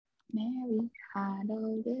Mary had a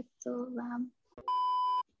little lamb.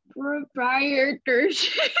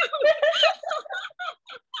 Proprietorship.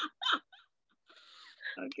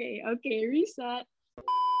 Okay, reset.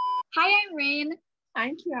 Hi, I'm Rain,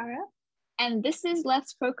 I'm Kiara. and this is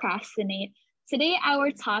Let's Procrastinate. Today, our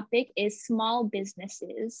topic is small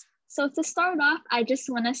businesses. So, to start off, I just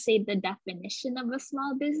want to say the definition of a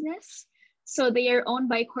small business. So, they are owned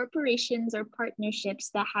by corporations or partnerships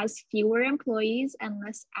that has fewer employees and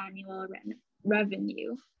less annual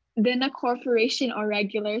revenue than a corporation or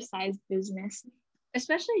regular sized business.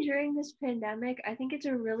 Especially during this pandemic, I think it's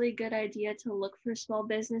a really good idea to look for small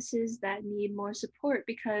businesses that need more support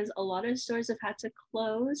because a lot of stores have had to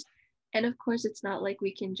close. And of course, it's not like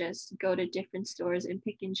we can just go to different stores and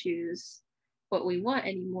pick and choose what we want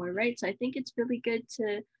anymore, right? So I think it's really good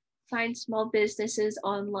to find small businesses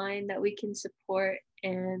online that we can support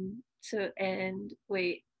and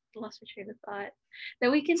wait, lost my train of thought.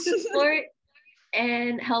 That we can support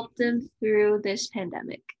and help them through this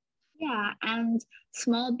pandemic. Yeah, and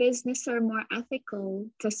small business are more ethical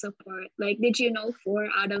to support. Like, did you know 4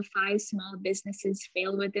 out of 5 small businesses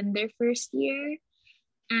fail within their first year?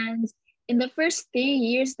 And in the first 3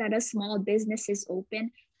 years that a small business is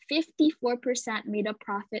open, 54% made a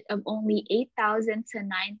profit of only $8,000 to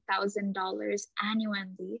 $9,000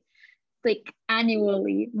 annually. Like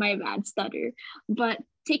annually, my bad stutter. But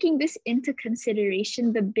taking this into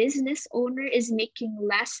consideration, the business owner is making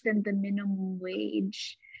less than the minimum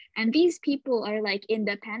wage. And these people are like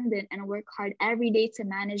independent and work hard every day to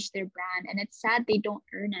manage their brand. And it's sad they don't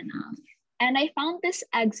earn enough. And I found this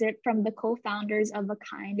excerpt from the co founders of A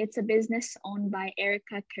Kind. It's a business owned by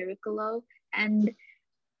Erica Curriculo and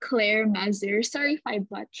Claire Mazur. Sorry if I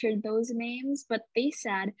butchered those names, but they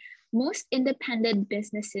said most independent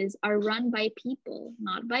businesses are run by people,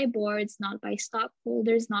 not by boards, not by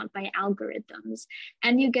stockholders, not by algorithms.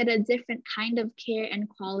 And you get a different kind of care and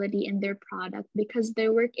quality in their product because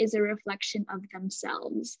their work is a reflection of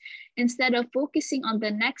themselves. Instead of focusing on the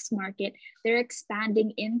next market they're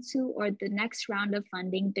expanding into or the next round of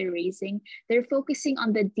funding they're raising, they're focusing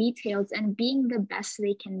on the details and being the best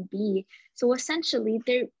they can be. So essentially,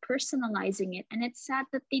 they're personalizing it, and it's sad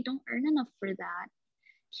that they don't earn enough for that.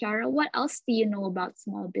 Kiara, what else do you know about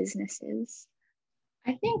small businesses?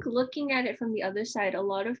 I think looking at it from the other side, a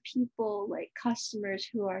lot of people, like customers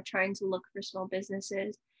who are trying to look for small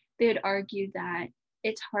businesses, they would argue that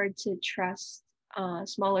it's hard to trust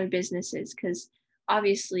smaller businesses because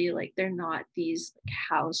obviously, like, they're not these like,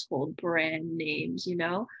 household brand names, you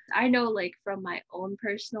know? I know, like, from my own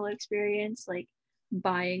personal experience, like,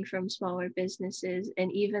 buying from smaller businesses and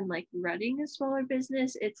even like running a smaller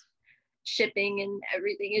business, it's shipping and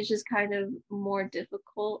everything is just kind of more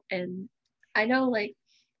difficult. And I know like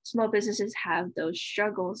small businesses have those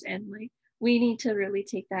struggles, and like we need to really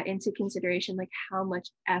take that into consideration, like how much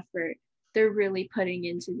effort they're really putting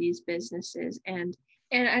into these businesses. And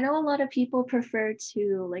I know a lot of people prefer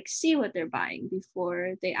to like see what they're buying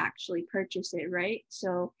before they actually purchase it, right?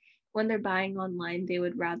 So when they're buying online, they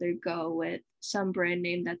would rather go with some brand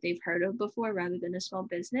name that they've heard of before rather than a small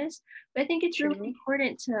business. But I think it's really True.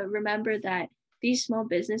 important to remember that these small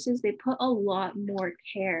businesses, they put a lot more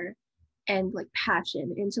care and like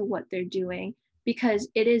passion into what they're doing because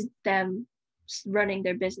it is them running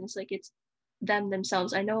their business. Like it's them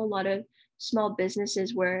themselves. I know a lot of small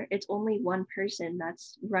businesses where it's only one person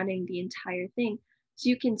that's running the entire thing. So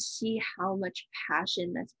you can see how much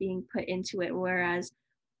passion that's being put into it. Whereas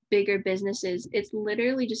bigger businesses, it's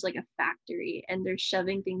literally just like a factory and they're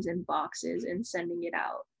shoving things in boxes and sending it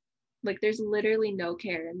out. Like there's literally no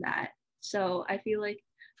care in that. So I feel like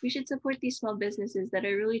we should support these small businesses that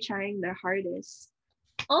are really trying their hardest.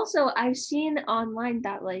 Also, I've seen online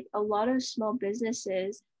that like a lot of small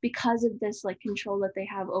businesses, because of this like control that they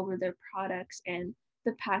have over their products and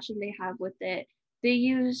the passion they have with it, they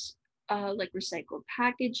use like recycled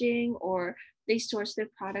packaging, or they source their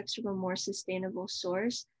products from a more sustainable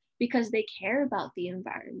source because they care about the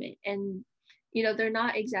environment. And they're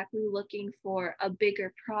not exactly looking for a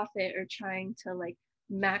bigger profit or trying to like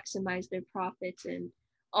maximize their profits and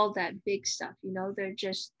all that big stuff.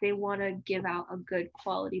 They want to give out a good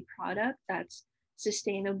quality product that's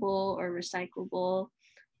sustainable or recyclable.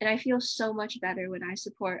 And I feel so much better when I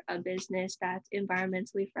support a business that's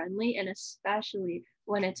environmentally friendly, and especially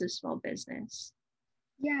when it's a small business.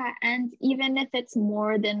 Yeah, and even if it's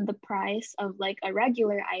more than the price of like a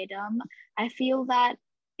regular item, I feel that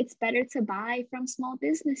it's better to buy from small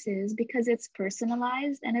businesses because it's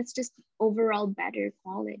personalized and it's just overall better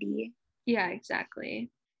quality. Yeah,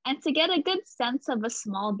 exactly. And to get a good sense of a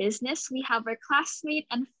small business, we have our classmate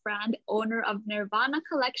and friend, owner of Nirvana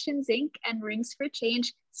Collections Inc. and Rings for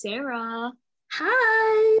Change, Sarah.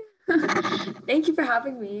 Hi! Thank you for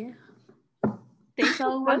having me. Thanks So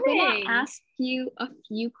for we're gonna coming. ask you a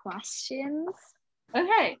few questions.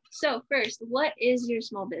 Okay, so first, what is your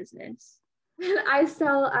small business? I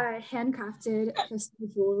sell handcrafted crystal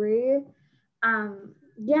jewelry.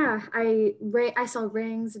 I sell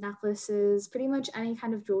rings, necklaces, pretty much any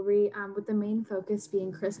kind of jewelry, with the main focus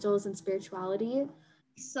being crystals and spirituality.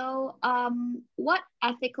 So, what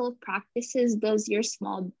ethical practices does your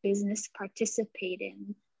small business participate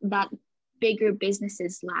in that bigger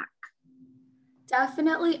businesses lack?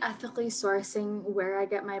 Definitely ethically sourcing where I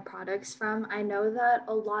get my products from. I know that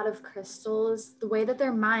a lot of crystals, the way that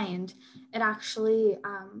they're mined, it actually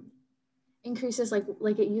increases like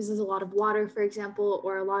it uses a lot of water, for example,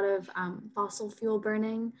 or a lot of fossil fuel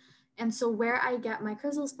burning. And so where I get my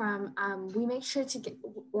crystals from, we make sure to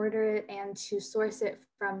order it and to source it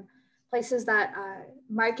from places that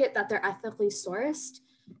market that they're ethically sourced.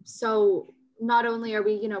 So not only are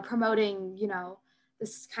we, promoting,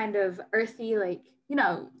 this kind of earthy, like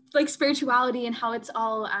spirituality and how it's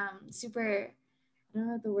all super, I don't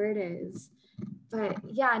know what the word is, but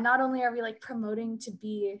yeah, not only are we like promoting to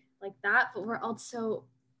be like that, but we're also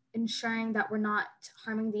ensuring that we're not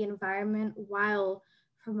harming the environment while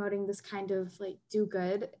promoting this kind of like do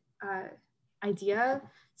good idea.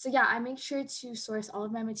 So yeah, I make sure to source all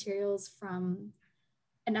of my materials from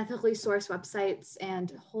an ethically sourced websites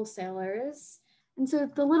and wholesalers. And so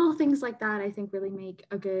the little things like that, I think, really make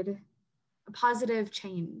a positive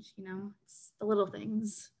change. It's the little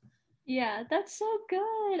things. Yeah, that's so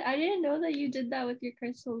good. I didn't know that you did that with your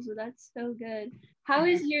crystals, so that's so good.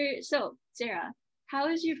 Sarah, how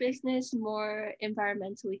is your business more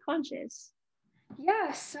environmentally conscious?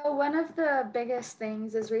 Yeah, so one of the biggest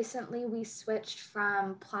things is recently we switched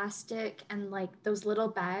from plastic and like those little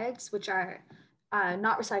bags, which are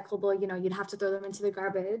not recyclable. You'd have to throw them into the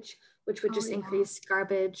garbage, which would just increase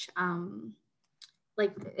garbage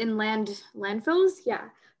like in landfills. Yeah.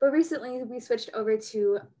 But recently we switched over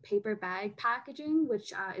to paper bag packaging,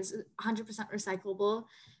 which is 100% recyclable,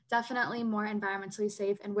 definitely more environmentally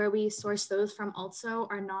safe. And where we source those from also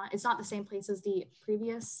it's not the same place as the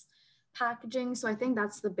previous packaging. So I think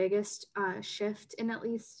that's the biggest shift in at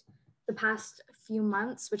least the past few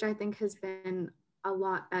months, which I think has been a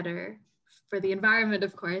lot better for the environment,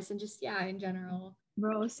 of course, and just, yeah, in general.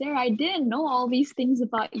 Bro, Sarah, I didn't know all these things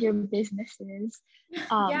about your businesses. Yeah,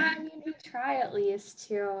 I mean, we try at least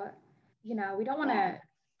to, we don't want to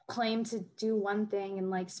claim to do one thing and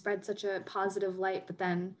like spread such a positive light, but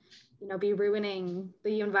then, be ruining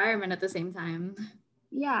the environment at the same time.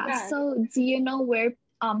 Yeah, so do you know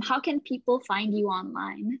how can people find you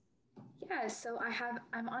online? Yeah, so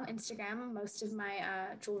I'm on Instagram. Most of my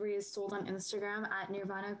jewelry is sold on Instagram at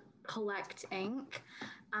Nirvana Collect Inc.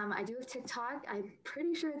 I do have TikTok. I'm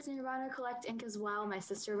pretty sure it's Nirvana Collect Inc. as well. My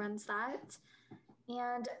sister runs that.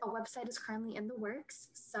 And a website is currently in the works,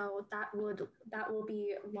 so that will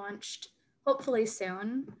be launched hopefully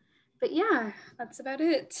soon. But yeah, that's about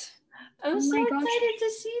it. I'm so excited to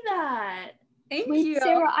see that. Thank Wait, you.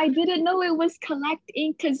 Sarah, I didn't know it was Collect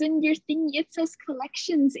Inc. because in your thing it says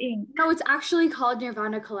Collections Inc. No, it's actually called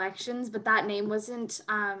Nirvana Collections, but that name wasn't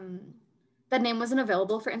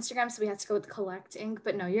available for Instagram, so we had to go with Collect Inc.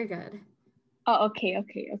 But no, you're good. Oh, okay.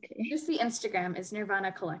 Just the Instagram is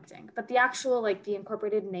Nirvana Collecting, but the actual the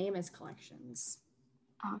incorporated name is Collections.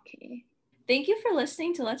 Okay. Thank you for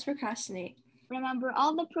listening to Let's Procrastinate. Remember,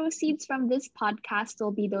 all the proceeds from this podcast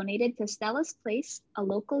will be donated to Stella's Place, a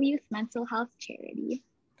local youth mental health charity.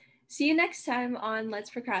 See you next time on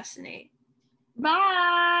Let's Procrastinate.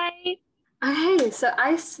 Bye! Okay, so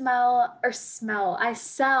I sell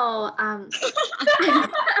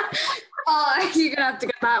oh, you're gonna have to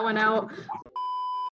get that one out.